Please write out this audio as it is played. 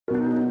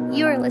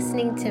You are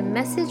listening to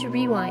Message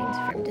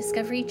Rewind from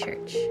Discovery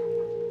Church.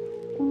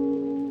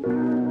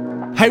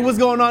 Hey, what's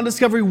going on,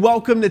 Discovery?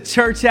 Welcome to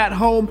Church at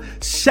Home.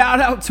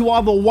 Shout out to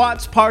all the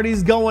watch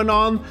parties going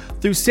on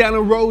through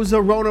Santa Rosa,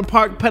 Rohnert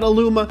Park,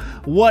 Petaluma.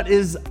 What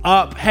is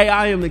up? Hey,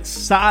 I am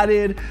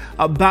excited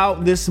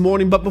about this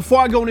morning. But before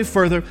I go any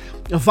further,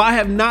 if I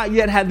have not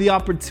yet had the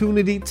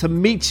opportunity to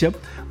meet you,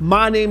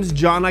 my name's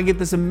John. I get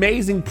this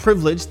amazing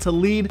privilege to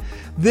lead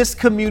this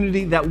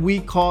community that we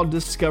call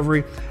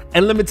Discovery.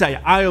 And let me tell you,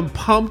 I am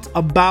pumped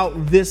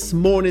about this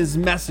morning's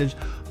message.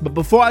 But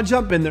before I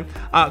jump in there,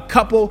 a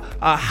couple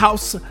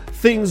house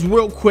things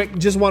real quick.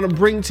 Just want to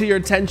bring to your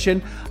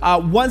attention.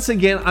 Once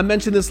again, I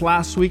mentioned this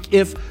last week.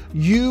 If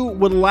you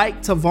would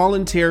like to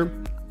volunteer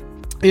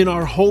in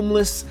our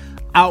homeless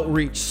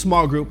outreach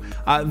small group,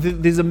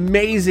 these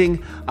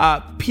amazing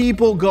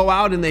people go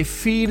out and they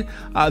feed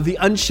the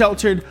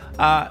unsheltered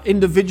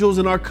individuals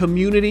in our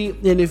community.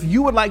 And if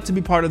you would like to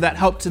be part of that,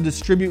 help to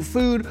distribute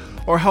food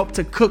or help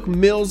to cook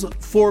meals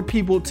for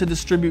people to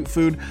distribute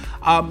food,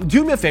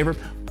 do me a favor.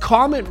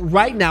 Comment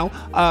right now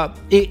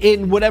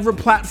in whatever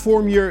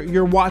platform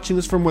you're watching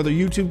this from, whether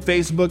YouTube,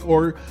 Facebook,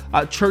 or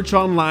Church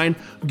Online.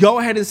 Go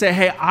ahead and say,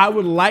 hey, I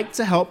would like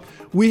to help.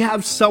 We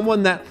have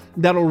someone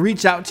that'll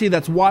reach out to you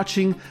that's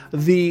watching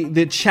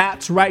the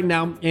chats right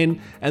now, and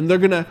they're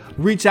gonna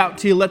reach out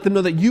to you, let them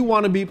know that you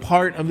want to be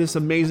part of this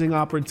amazing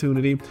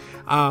opportunity.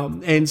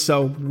 And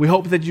so we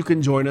hope that you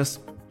can join us.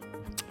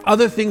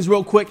 Other things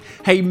real quick.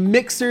 Hey,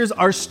 mixers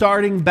are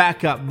starting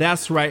back up.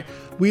 That's right.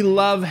 We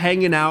love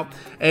hanging out.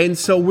 And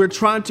so we're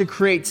trying to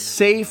create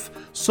safe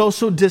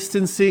social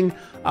distancing,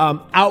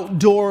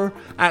 outdoor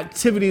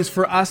activities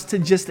for us to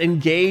just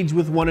engage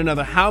with one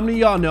another. How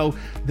many of y'all know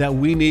that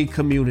we need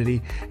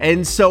community?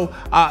 And so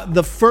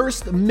the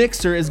first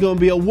mixer is going to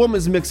be a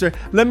woman's mixer.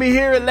 Let me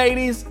hear it,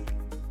 ladies.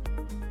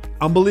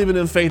 I'm believing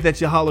in faith that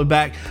you holler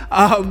back.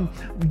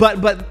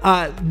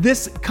 But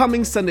this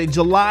coming Sunday,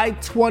 July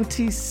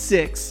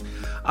 26th,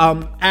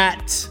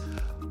 at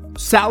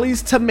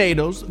Sally's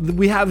Tomatoes,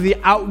 we have the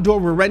outdoor.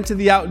 We're renting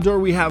the outdoor.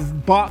 We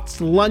have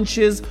boxed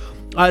lunches.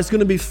 It's going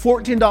to be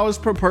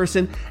 $14 per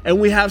person, and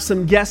we have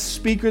some guest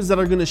speakers that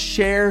are going to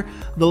share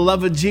the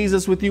love of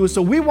Jesus with you.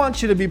 So we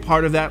want you to be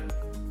part of that.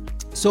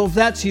 So if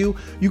that's you,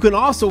 you can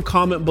also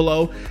comment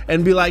below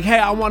and be like, hey,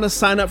 I want to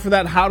sign up for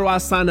that. How do I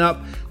sign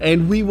up?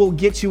 And we will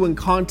get you in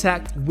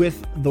contact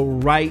with the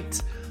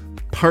right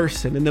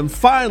person. And then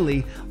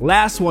finally,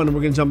 last one, and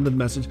we're going to jump into the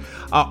message.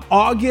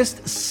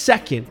 August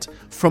 2nd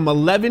from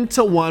 11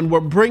 to 1, we're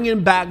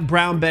bringing back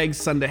Brown Bag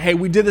Sunday. Hey,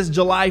 we did this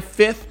July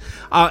 5th,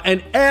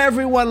 and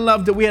everyone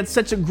loved it. We had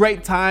such a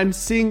great time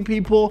seeing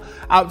people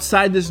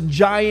outside this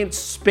giant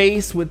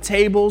space with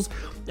tables.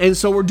 And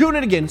so we're doing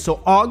it again.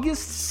 So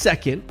August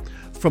 2nd,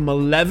 from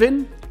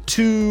 11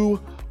 to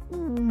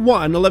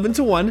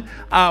 1,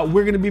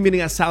 we're going to be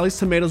meeting at Sally's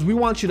Tomatoes. We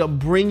want you to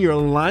bring your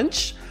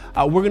lunch.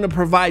 We're going to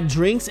provide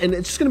drinks, and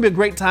it's just going to be a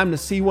great time to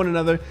see one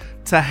another,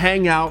 to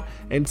hang out,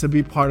 and to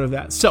be part of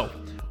that. So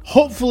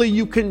hopefully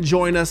you can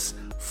join us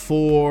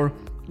for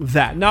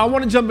that. Now I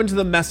want to jump into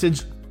the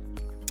message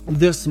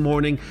this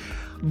morning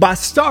by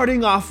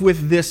starting off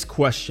with this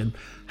question.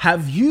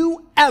 Have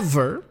you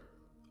ever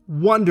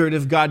wondered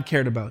if God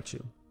cared about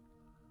you?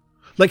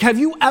 Like, have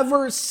you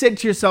ever said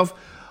to yourself,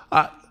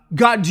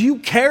 God, do you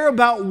care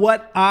about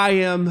what I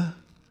am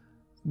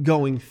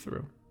going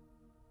through?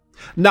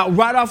 Now,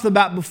 right off the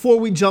bat, before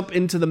we jump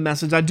into the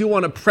message, I do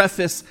want to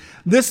preface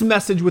this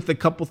message with a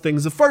couple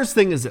things. The first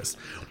thing is this.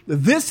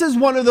 This is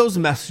one of those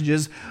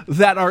messages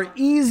that are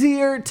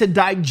easier to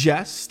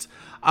digest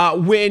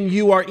when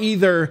you are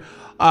either,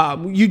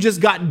 you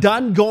just got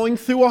done going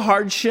through a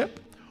hardship,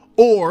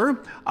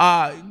 or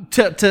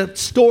to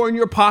store in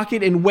your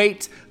pocket and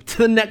wait to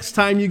the next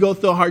time you go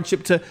through a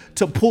hardship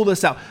to pull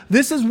this out.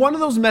 This is one of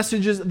those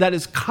messages that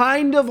is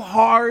kind of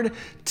hard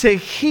to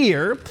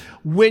hear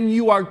when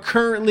you are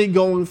currently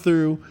going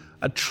through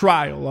a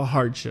trial, a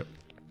hardship.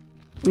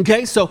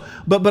 Okay, so,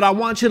 but I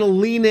want you to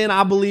lean in.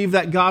 I believe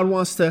that God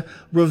wants to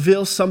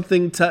reveal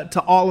something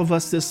to all of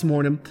us this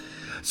morning.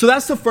 So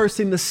that's the first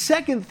thing. The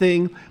second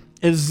thing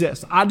is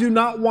this. I do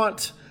not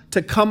want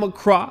to come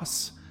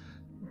across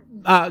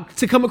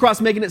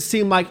making it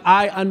seem like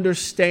I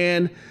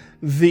understand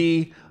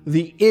the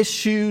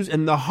issues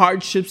and the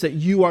hardships that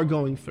you are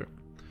going through.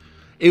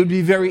 It would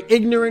be very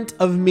ignorant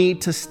of me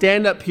to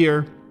stand up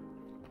here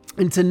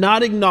and to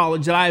not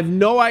acknowledge that I have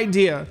no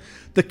idea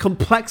the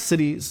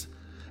complexities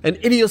and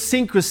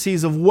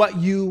idiosyncrasies of what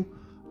you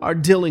are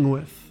dealing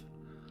with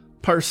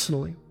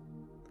personally.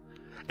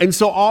 And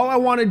so all I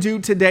want to do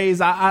today is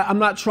I'm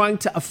not trying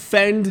to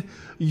offend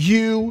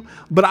you,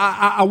 but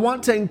I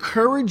want to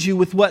encourage you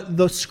with what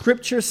the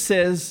scripture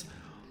says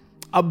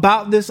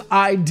about this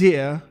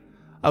idea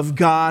of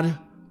God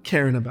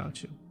caring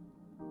about you.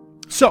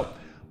 So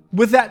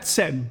with that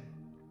said,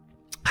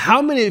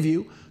 how many of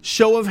you,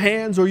 show of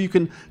hands, or you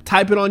can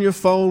type it on your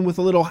phone with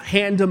a little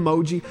hand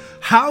emoji,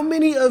 how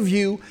many of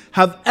you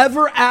have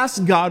ever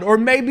asked God, or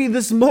maybe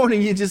this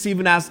morning you just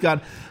even asked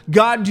God,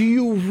 God, do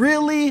you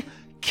really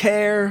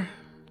care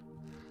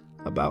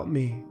about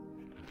me?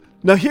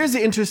 Now, here's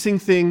the interesting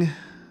thing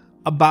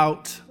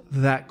about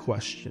that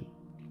question.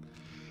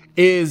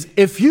 Is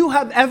if you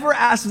have ever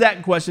asked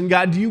that question,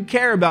 God, do you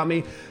care about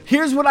me?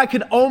 Here's what I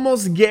could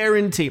almost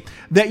guarantee,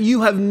 that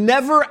you have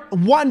never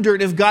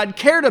wondered if God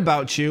cared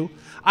about you.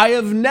 I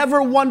have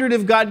never wondered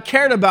if God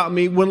cared about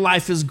me when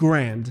life is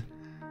grand.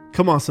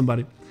 Come on,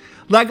 somebody.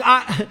 Like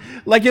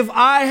if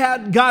I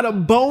had got a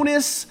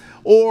bonus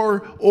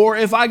or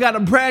if I got a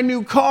brand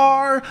new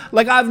car,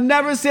 like I've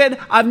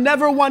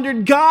never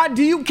wondered, God,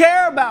 do you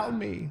care about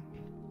me?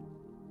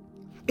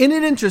 Isn't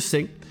it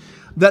interesting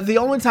that the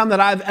only time that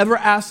I've ever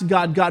asked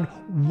God,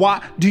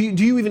 why do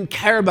you even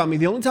care about me?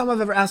 The only time I've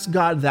ever asked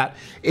God that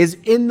is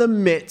in the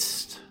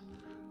midst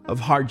of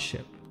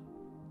hardship.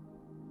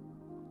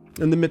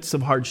 In the midst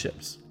of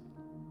hardships.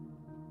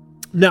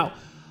 Now,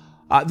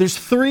 there's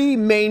three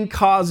main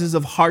causes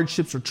of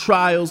hardships or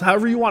trials,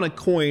 however you want to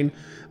coin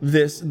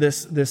this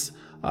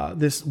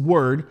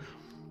word.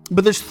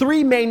 But there's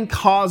three main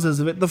causes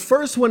of it. The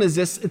first one is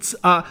this. It's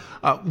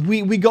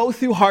we go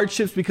through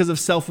hardships because of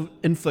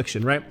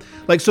self-infliction, right?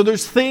 Like, so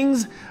there's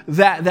things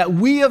that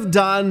we have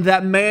done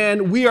that,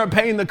 man, we are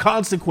paying the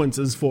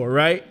consequences for,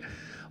 right?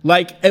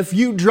 Like if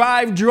you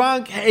drive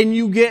drunk and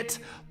you get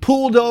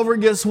pulled over,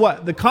 guess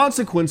what? The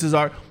consequences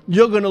are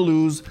you're going to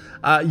lose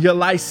your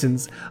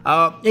license.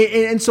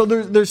 And so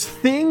there's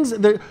things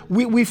that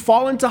we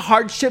fall into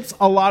hardships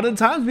a lot of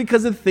times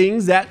because of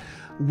things that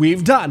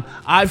we've done.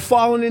 I've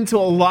fallen into a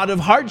lot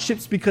of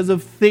hardships because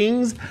of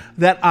things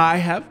that I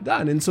have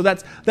done. And so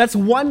that's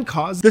one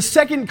cause. The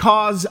second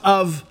cause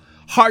of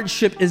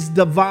hardship is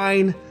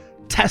divine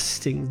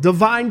testing.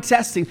 Divine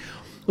testing.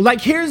 Like,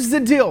 here's the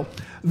deal.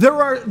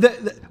 There are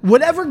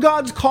whatever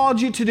God's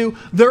called you to do,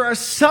 there are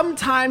some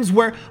times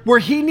where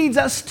he needs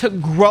us to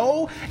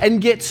grow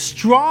and get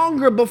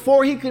stronger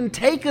before he can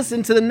take us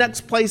into the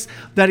next place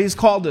that he's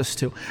called us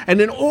to. And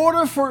in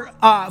order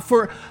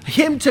for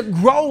him to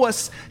grow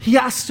us, he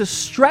has to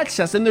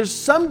stretch us. And there's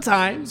some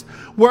times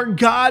where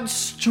God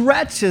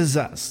stretches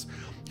us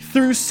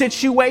through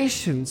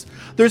situations.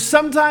 There's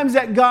sometimes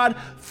that God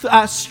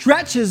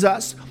stretches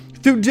us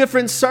through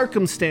different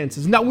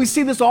circumstances. Now, we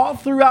see this all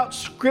throughout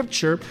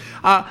Scripture.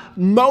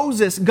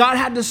 Moses, God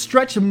had to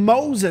stretch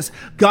Moses.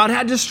 God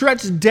had to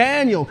stretch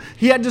Daniel.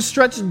 He had to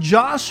stretch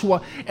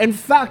Joshua. In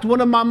fact,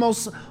 one of my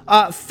most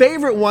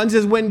favorite ones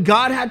is when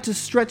God had to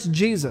stretch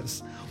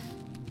Jesus.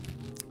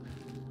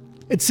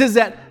 It says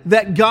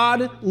that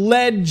God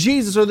led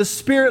Jesus, or the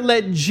Spirit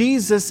led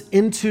Jesus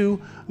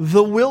into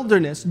the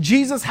wilderness.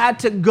 Jesus had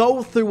to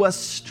go through a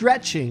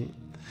stretching.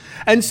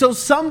 And so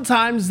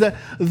sometimes the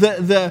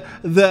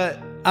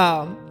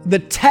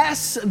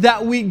tests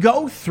that we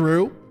go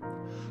through,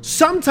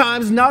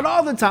 sometimes, not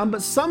all the time,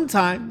 but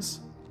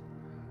sometimes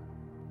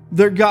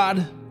they're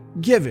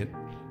God-given.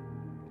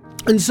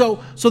 And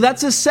so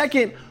that's a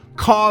second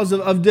cause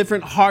of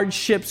different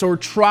hardships or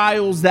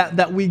trials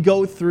that we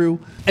go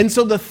through. And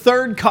so the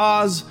third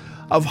cause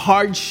of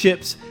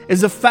hardships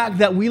is the fact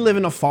that we live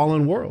in a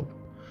fallen world.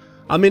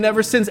 I mean,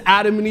 ever since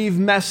Adam and Eve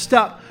messed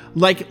up,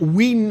 like,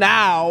 we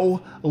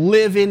now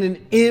live in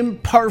an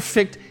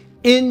imperfect,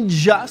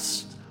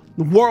 unjust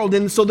world.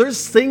 And so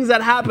there's things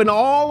that happen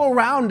all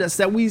around us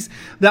that we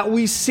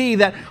see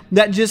that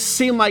just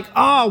seem like,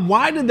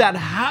 why did that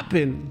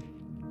happen?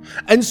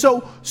 And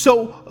so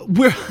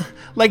we're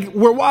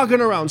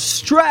walking around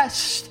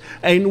stressed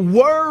and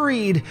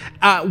worried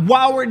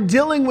while we're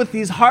dealing with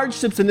these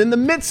hardships. And in the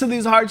midst of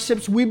these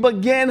hardships, we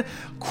begin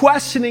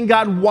questioning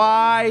God,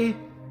 why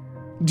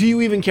do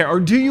you even care? Or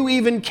do you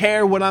even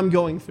care what I'm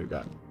going through,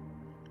 God?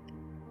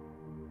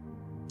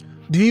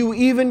 Do you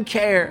even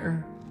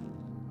care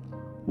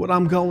what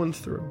I'm going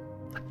through?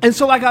 And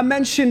so, like I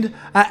mentioned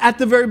at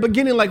the very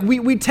beginning, like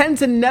we tend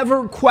to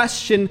never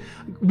question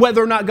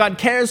whether or not God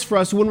cares for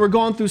us when we're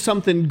going through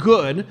something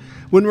good,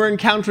 when we're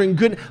encountering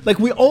good. Like,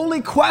 we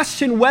only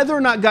question whether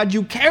or not, God,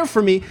 you care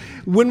for me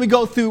when we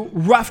go through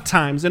rough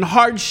times and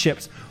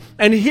hardships.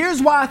 And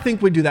here's why I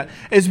think we do that,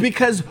 is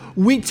because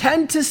we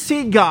tend to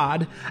see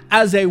God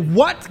as a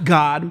what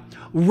God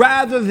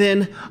rather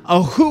than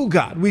a who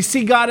God. We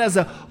see God as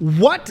a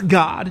what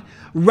God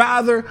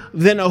rather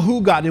than a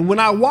who God. And when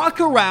I walk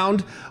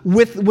around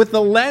with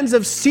the lens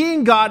of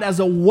seeing God as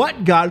a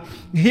what God,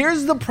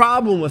 here's the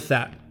problem with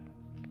that.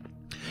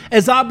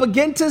 As I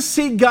begin to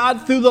see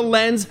God through the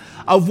lens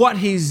of what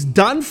he's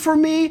done for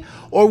me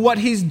or what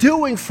he's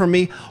doing for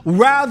me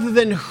rather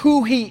than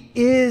who he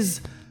is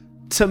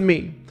to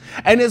me.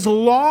 And as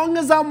long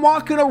as I'm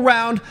walking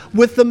around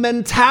with the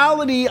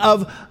mentality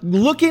of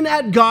looking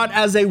at God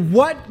as a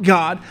what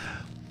God,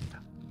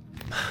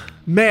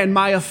 man,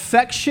 my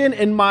affection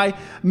and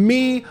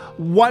me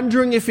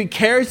wondering if he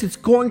cares, it's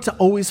going to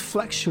always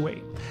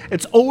fluctuate.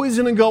 It's always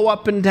going to go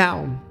up and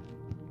down.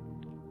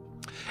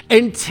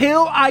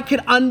 Until I can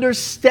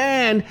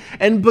understand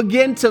and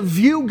begin to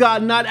view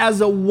God not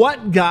as a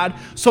what God,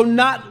 so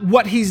not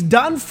what he's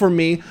done for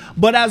me,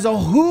 but as a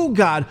who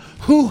God,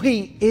 who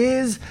he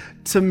is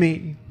to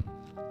me.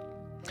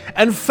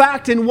 In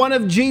fact, in one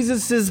of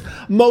Jesus's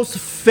most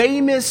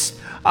famous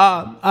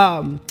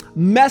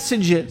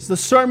messages, the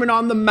Sermon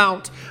on the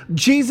Mount,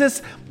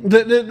 Jesus,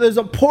 there's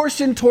a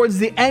portion towards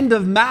the end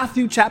of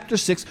Matthew chapter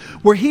 6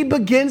 where he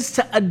begins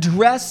to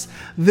address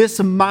this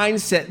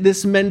mindset,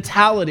 this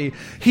mentality.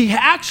 He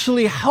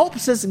actually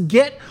helps us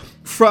get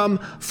from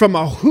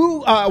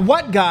a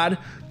what God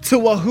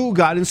to a who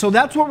God. And so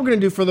that's what we're going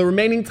to do for the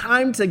remaining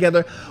time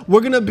together. We're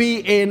going to be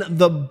in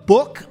the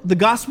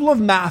Gospel of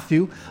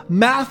Matthew,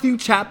 Matthew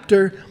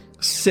chapter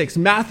 6.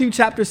 Matthew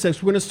chapter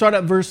 6. We're going to start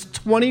at verse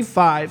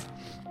 25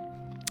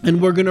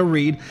 and we're going to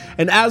read.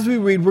 And as we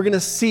read, we're going to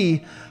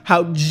see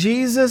how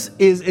Jesus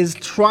is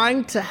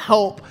trying to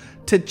help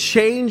to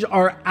change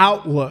our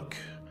outlook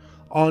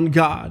on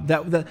God.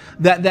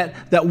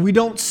 That we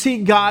don't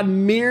see God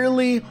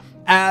merely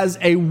as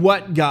a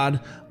what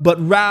God,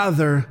 but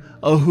rather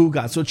a who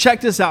God. So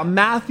check this out.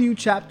 Matthew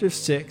chapter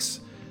 6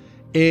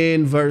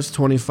 in verse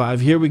 25.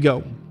 Here we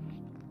go.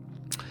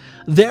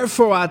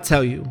 Therefore I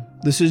tell you,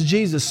 this is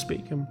Jesus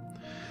speaking.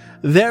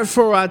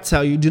 Therefore I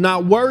tell you, do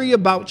not worry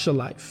about your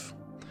life,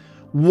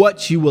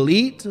 what you will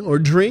eat or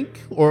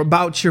drink, or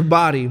about your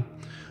body,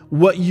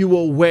 what you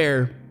will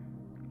wear.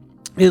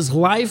 Is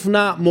life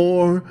not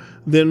more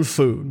than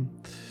food,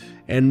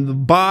 and the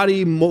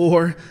body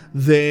more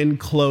than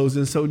clothes?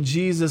 And so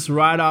Jesus,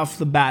 right off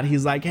the bat,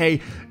 he's like,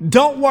 hey,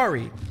 don't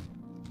worry.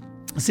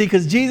 See,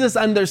 because Jesus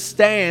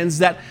understands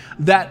that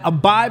a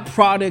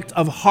byproduct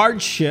of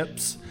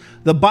hardships,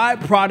 the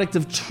byproduct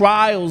of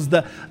trials,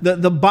 the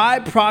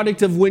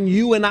byproduct of when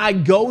you and I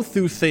go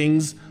through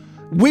things,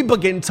 we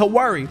begin to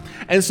worry.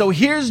 And so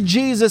here's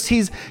Jesus.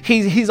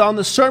 He's on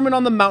the Sermon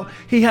on the Mount.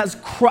 He has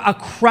a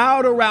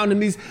crowd around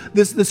him.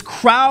 This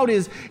crowd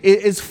is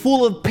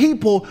full of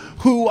people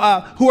who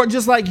are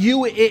just like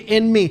you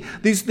and me.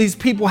 These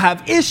people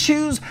have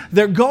issues.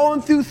 They're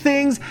going through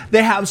things.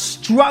 They have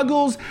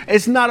struggles.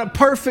 It's not a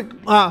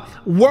perfect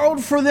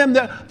world for them.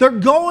 They're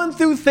going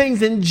through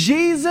things. And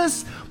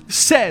Jesus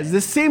says,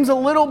 this seems a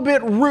little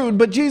bit rude,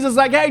 but Jesus is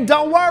like, hey,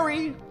 don't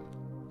worry.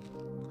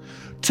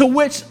 To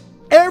which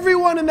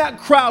everyone in that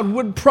crowd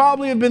would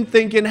probably have been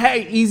thinking,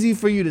 hey, easy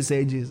for you to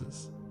say,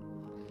 Jesus.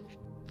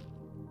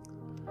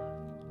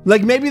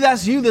 Like maybe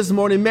that's you this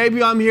morning.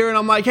 Maybe I'm here and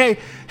I'm like, hey,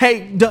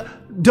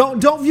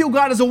 don't view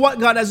God as a what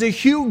God, as a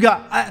who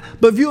God,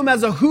 but view him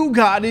as a who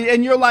God.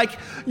 And you're like,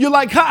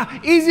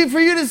 easy for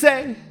you to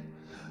say.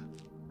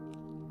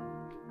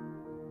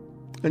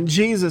 And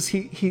Jesus,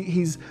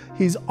 he's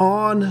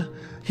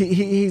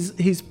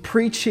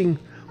preaching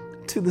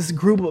to this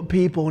group of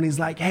people, and he's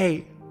like,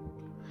 hey,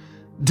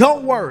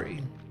 don't worry.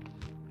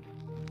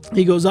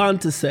 He goes on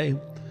to say,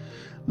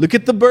 look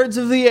at the birds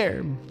of the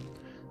air.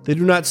 They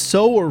do not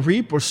sow or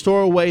reap or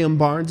store away in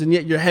barns, and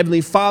yet your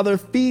heavenly Father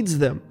feeds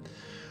them.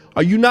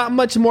 Are you not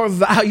much more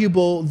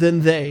valuable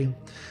than they?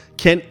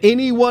 Can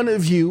any one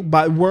of you,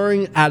 by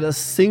worrying, add a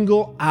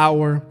single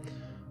hour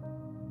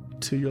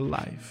to your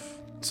life?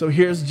 So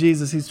here's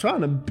Jesus. He's trying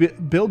to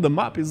build them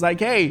up. He's like,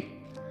 hey,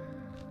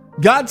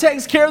 God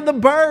takes care of the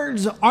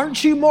birds.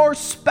 Aren't you more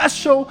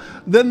special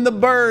than the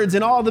birds?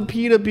 And all the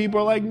PETA people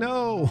are like,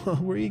 no,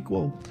 we're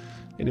equal.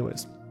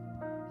 Anyways.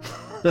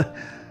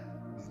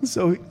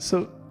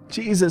 So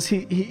Jesus,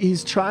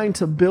 he's trying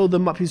to build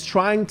them up. He's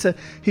trying to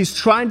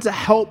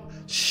help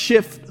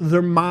shift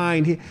their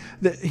mind.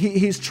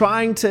 He's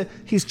trying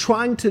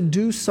to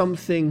do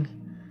something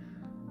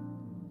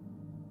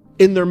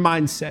in their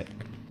mindset.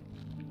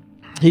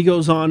 He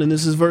goes on, and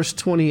this is verse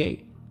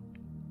 28.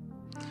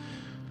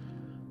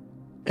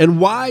 And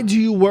why do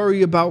you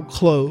worry about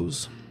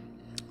clothes?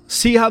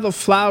 See how the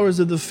flowers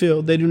of the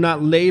field, they do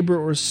not labor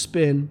or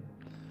spin.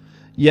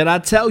 Yet I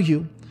tell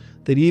you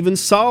that even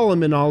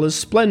Solomon in all his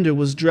splendor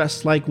was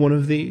dressed like one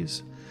of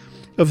these.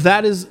 If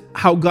that is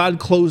how God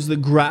clothes the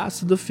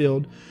grass of the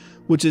field,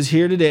 which is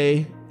here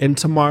today and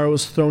tomorrow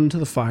is thrown into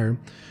the fire,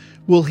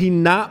 will he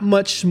not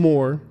much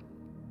more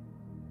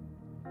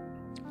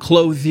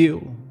clothe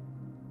you?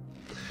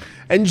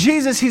 And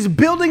Jesus, he's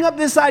building up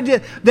this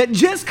idea that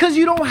just because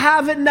you don't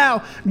have it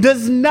now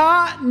does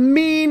not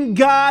mean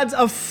God's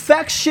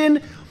affection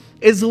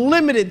is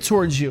limited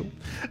towards you.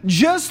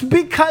 Just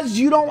because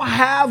you don't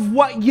have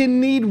what you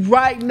need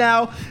right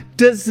now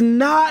does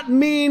not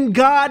mean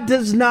God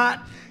does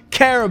not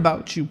care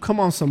about you. Come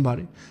on,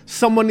 somebody.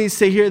 Someone needs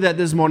to hear that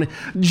this morning.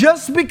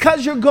 Just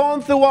because you're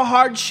going through a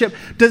hardship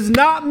does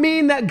not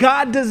mean that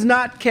God does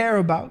not care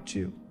about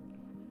you.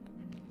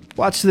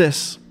 Watch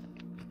this.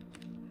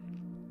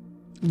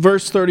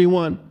 Verse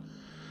 31.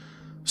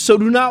 So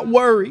do not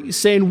worry,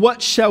 saying,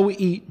 what shall we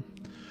eat?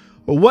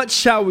 Or what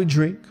shall we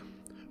drink?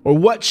 Or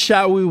what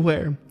shall we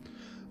wear?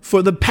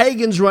 For the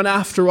pagans run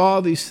after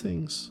all these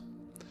things,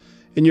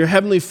 and your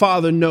heavenly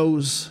Father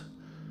knows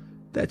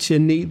that you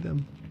need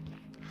them.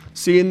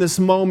 See, in this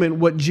moment,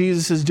 what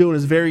Jesus is doing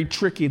is very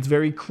tricky. It's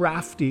very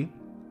crafty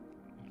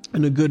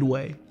in a good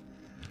way.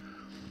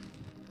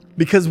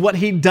 Because what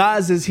he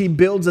does is he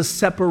builds a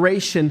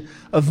separation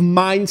of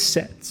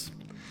mindsets.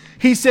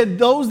 He said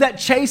those that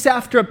chase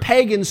after a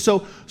pagan,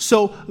 so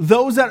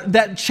those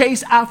that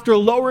chase after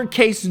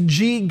lowercase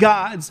g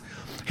gods,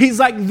 He's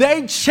like,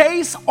 they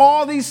chase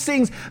all these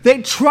things.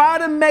 They try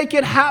to make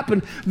it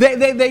happen.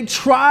 They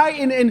try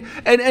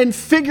and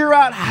figure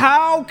out,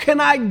 how can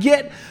I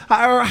get,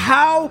 or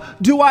how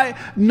do I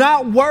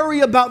not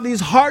worry about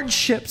these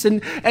hardships?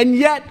 And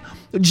yet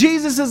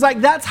Jesus is like,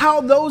 that's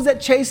how those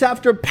that chase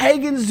after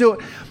pagans do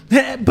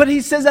it. But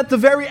he says at the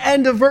very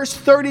end of verse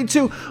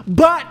 32,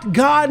 but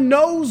God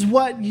knows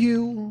what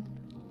you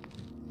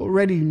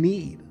already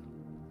need.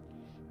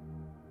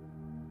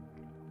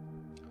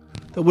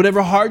 That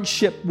whatever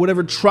hardship,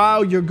 whatever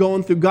trial you're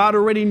going through, God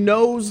already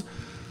knows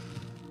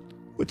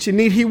what you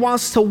need. He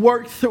wants to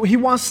work through, He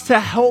wants to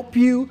help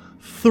you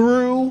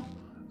through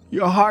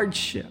your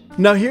hardship.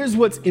 Now, here's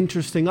what's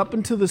interesting. Up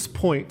until this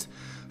point,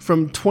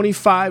 from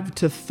 25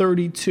 to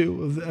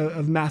 32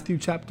 of Matthew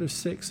chapter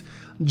 6,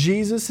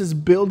 Jesus is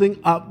building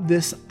up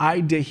this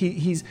idea.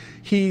 He's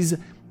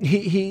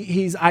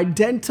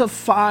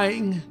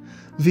identifying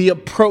the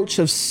approach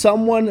of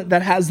someone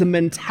that has the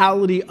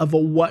mentality of a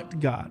what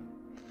God.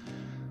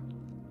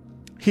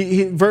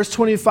 Verse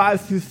 25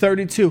 through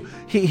 32,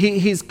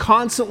 he's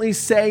constantly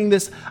saying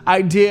this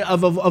idea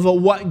of a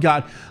what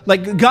God.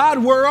 Like,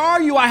 God, where are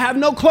you? I have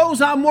no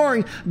clothes, I'm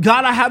worrying.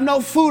 God, I have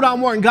no food,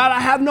 I'm worrying. God, I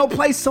have no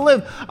place to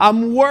live,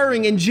 I'm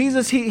worrying. And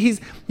Jesus,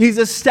 he's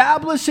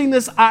establishing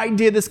this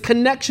idea, this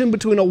connection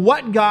between a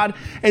what God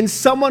and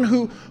someone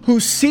who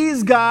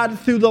sees God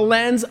through the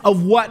lens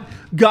of what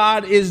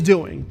God is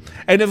doing.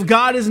 And if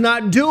God is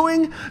not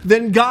doing,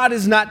 then God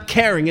is not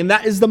caring. And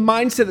that is the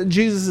mindset that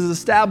Jesus is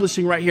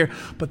establishing right here.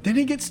 But then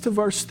he gets to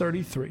verse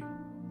 33.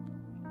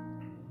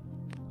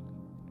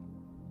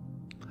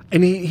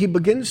 And he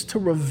begins to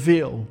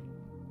reveal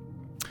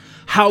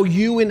how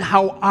you and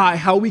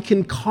how we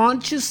can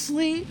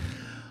consciously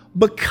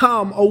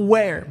become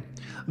aware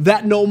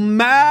that no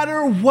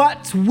matter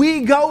what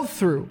we go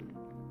through,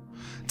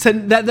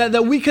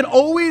 that we can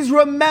always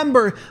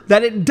remember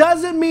that it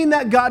doesn't mean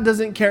that God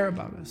doesn't care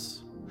about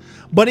us.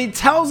 But he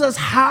tells us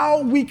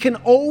how we can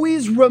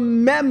always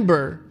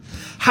remember,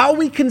 how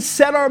we can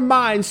set our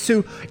minds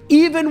to,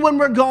 even when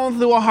we're going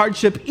through a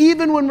hardship,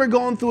 even when we're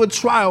going through a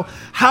trial,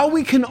 how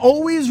we can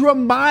always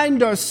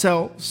remind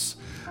ourselves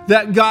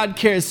that God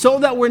cares, so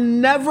that we're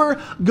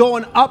never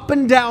going up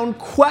and down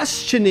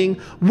questioning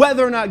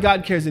whether or not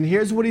God cares. And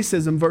here's what he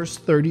says in verse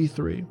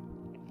 33.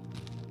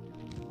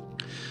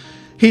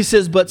 He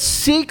says, but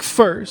seek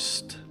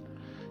first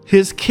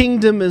his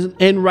kingdom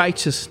and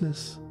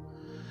righteousness,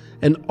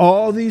 and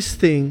all these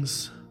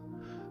things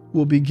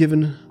will be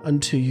given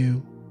unto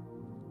you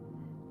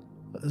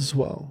as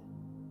well.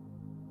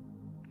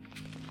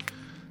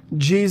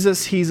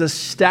 Jesus, he's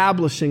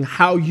establishing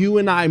how you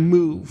and I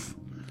move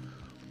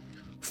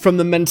from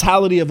the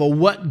mentality of a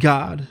what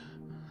God,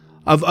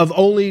 of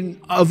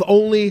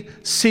only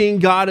seeing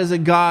God as a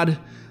God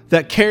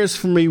that cares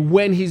for me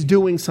when he's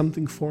doing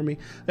something for me,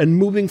 and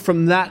moving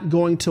from that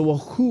going to a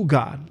who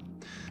God.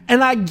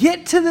 And I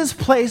get to this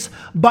place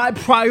by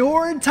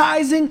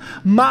prioritizing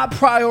my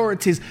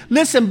priorities.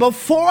 Listen,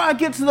 before I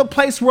get to the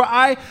place where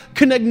I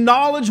can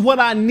acknowledge what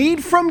I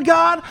need from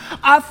God,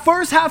 I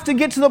first have to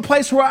get to the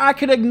place where I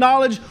can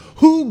acknowledge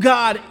who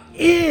God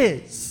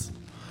is.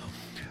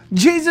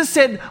 Jesus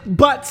said,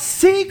 but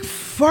seek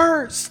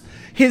first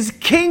his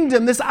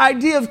kingdom. This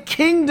idea of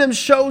kingdom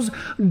shows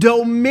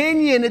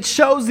dominion. It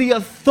shows the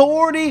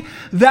authority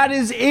that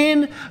is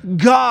in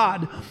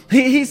God.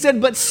 He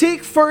said, but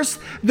seek first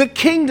the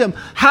kingdom.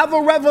 Have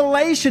a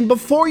revelation.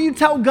 Before you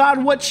tell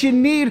God what you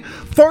need,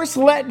 first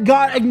let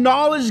God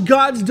acknowledge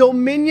God's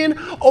dominion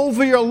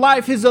over your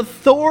life, his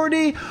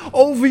authority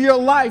over your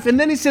life. And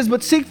then he says,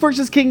 but seek first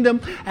his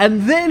kingdom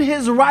and then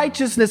his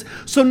righteousness.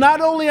 So not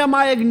only am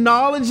I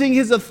acknowledging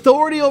his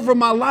authority over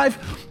my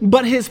life,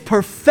 but his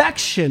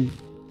perfection.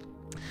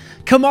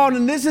 Come on,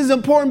 and this is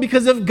important,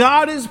 because if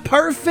God is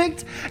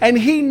perfect and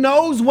he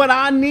knows what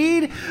I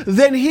need,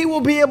 then he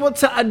will be able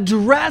to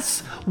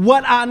address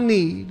what I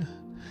need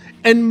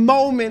in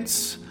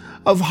moments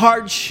of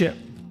hardship.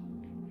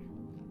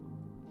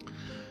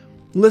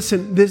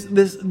 Listen,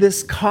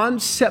 this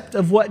concept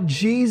of what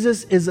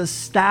Jesus is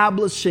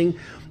establishing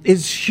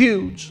is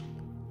huge.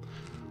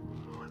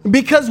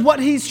 Because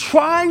what he's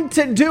trying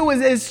to do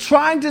is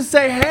trying to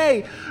say,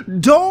 hey,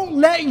 don't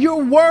let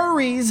your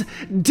worries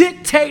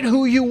dictate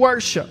who you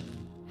worship,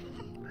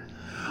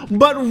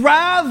 but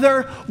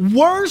rather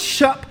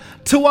worship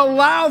to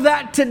allow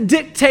that to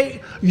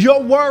dictate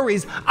your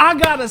worries. I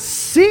gotta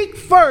seek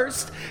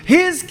first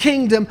his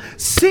kingdom,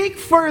 seek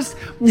first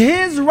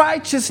his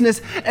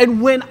righteousness.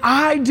 And when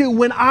I do,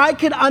 when I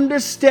can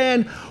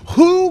understand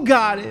who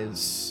God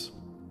is,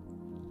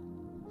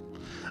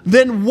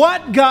 then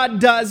what God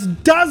does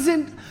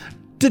doesn't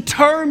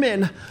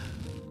determine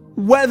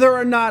whether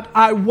or not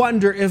I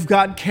wonder if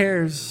God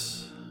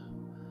cares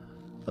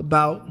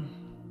about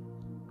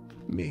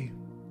me.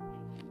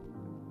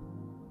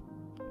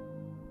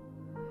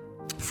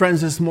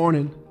 Friends, this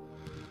morning,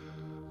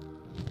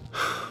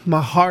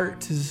 my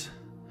heart is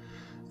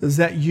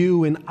that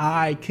you and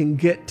I can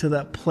get to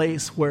that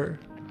place where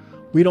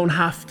we don't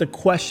have to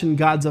question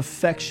God's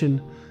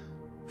affection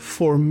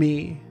for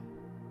me.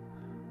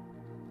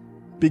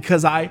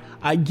 because I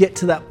get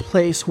to that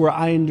place where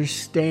I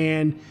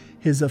understand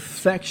his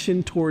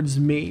affection towards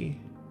me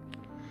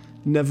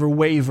never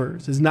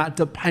wavers, is not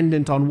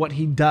dependent on what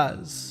he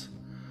does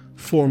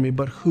for me,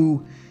 but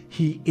who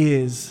he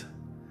is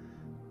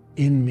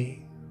in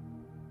me.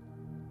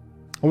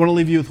 I want to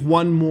leave you with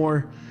one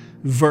more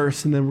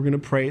verse, and then we're going to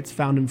pray. It's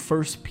found in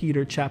 1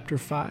 Peter chapter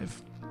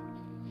 5.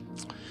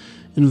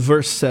 In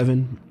verse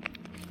 7,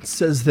 it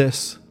says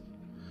this: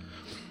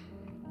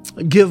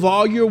 give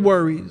all your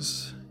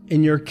worries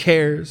and your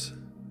cares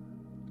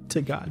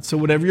to God. So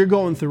whatever you're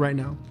going through right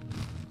now,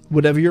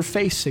 whatever you're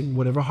facing,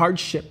 whatever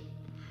hardship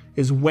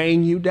is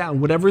weighing you down,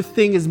 whatever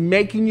thing is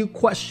making you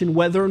question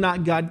whether or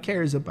not God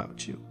cares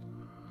about you.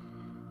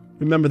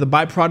 Remember, the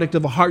byproduct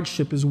of a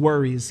hardship is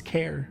worry, is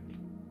care,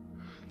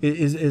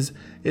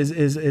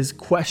 is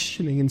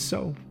questioning. And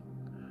so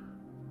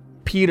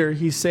Peter,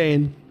 he's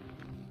saying,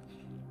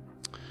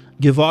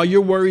 give all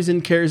your worries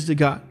and cares to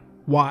God.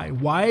 Why?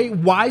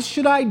 Why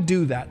should I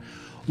do that?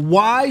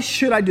 Why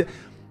should I do?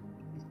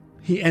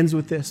 He ends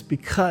with this: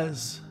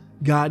 because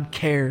God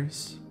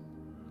cares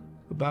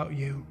about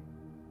you.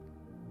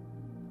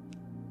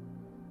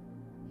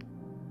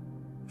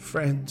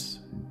 Friends,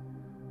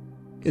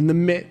 in the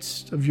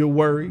midst of your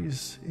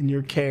worries and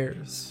your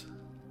cares,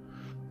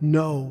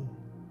 know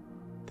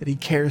that he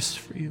cares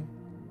for you,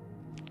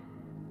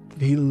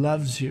 that he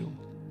loves you,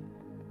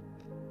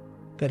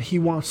 that he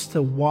wants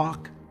to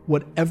walk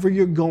whatever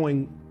you're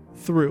going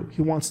through.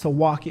 He wants to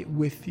walk it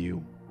with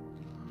you.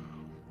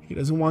 He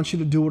doesn't want you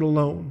to do it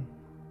alone.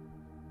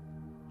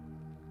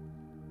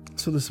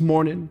 So this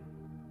morning,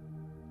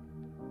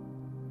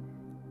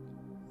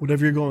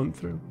 whatever you're going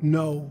through,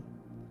 know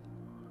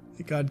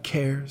that God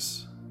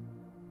cares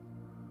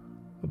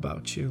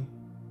about you.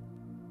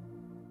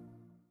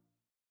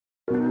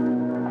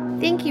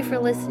 Thank you for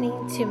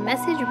listening to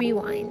Message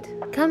Rewind.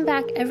 Come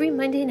back every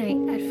Monday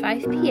night at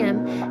 5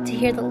 p.m. to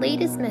hear the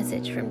latest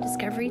message from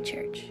Discovery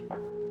Church.